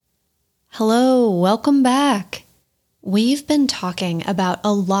Hello, welcome back. We've been talking about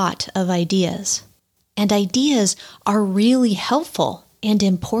a lot of ideas, and ideas are really helpful and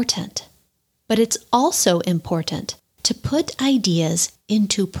important. But it's also important to put ideas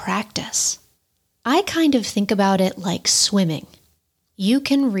into practice. I kind of think about it like swimming. You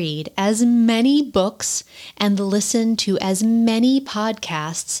can read as many books and listen to as many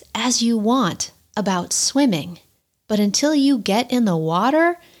podcasts as you want about swimming, but until you get in the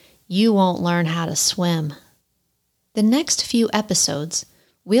water, you won't learn how to swim. The next few episodes,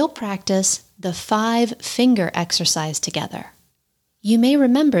 we'll practice the 5-finger exercise together. You may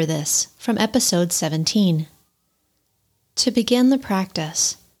remember this from episode 17. To begin the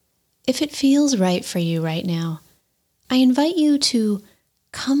practice, if it feels right for you right now, I invite you to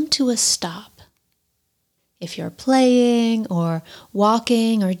come to a stop. If you're playing or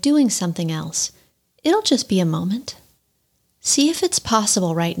walking or doing something else, it'll just be a moment. See if it's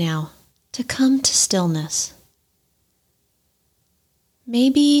possible right now to come to stillness.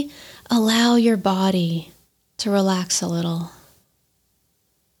 Maybe allow your body to relax a little.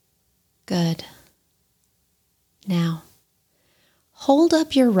 Good. Now, hold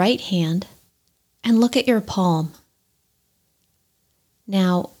up your right hand and look at your palm.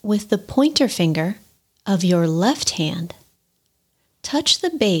 Now, with the pointer finger of your left hand, touch the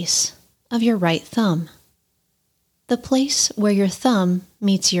base of your right thumb, the place where your thumb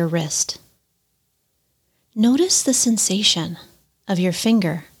meets your wrist. Notice the sensation of your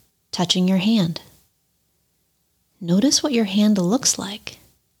finger touching your hand. Notice what your hand looks like.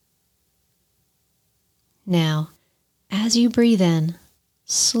 Now, as you breathe in,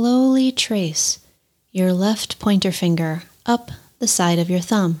 slowly trace your left pointer finger up the side of your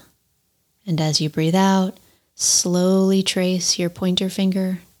thumb. And as you breathe out, slowly trace your pointer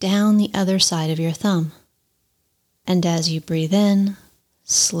finger down the other side of your thumb. And as you breathe in,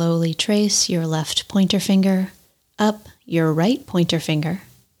 slowly trace your left pointer finger up your right pointer finger.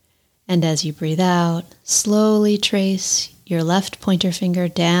 And as you breathe out, slowly trace your left pointer finger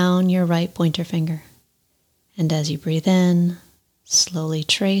down your right pointer finger. And as you breathe in, slowly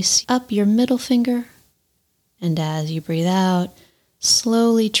trace up your middle finger. And as you breathe out,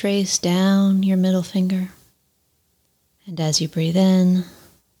 slowly trace down your middle finger. And as you breathe in,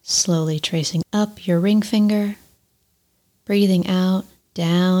 slowly tracing up your ring finger. Breathing out,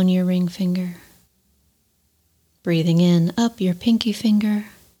 down your ring finger. Breathing in, up your pinky finger.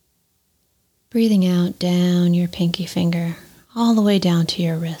 Breathing out, down your pinky finger, all the way down to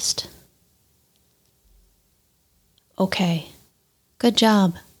your wrist. Okay, good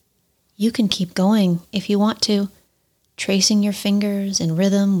job. You can keep going if you want to, tracing your fingers in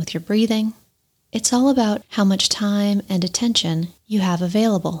rhythm with your breathing. It's all about how much time and attention you have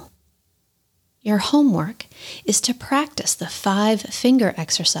available. Your homework is to practice the 5-finger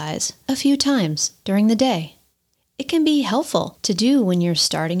exercise a few times during the day. It can be helpful to do when you're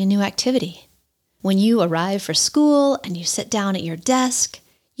starting a new activity. When you arrive for school and you sit down at your desk,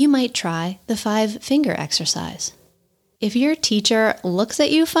 you might try the 5-finger exercise. If your teacher looks at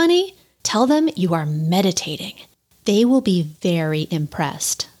you funny, tell them you are meditating. They will be very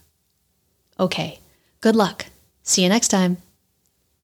impressed. Okay, good luck. See you next time.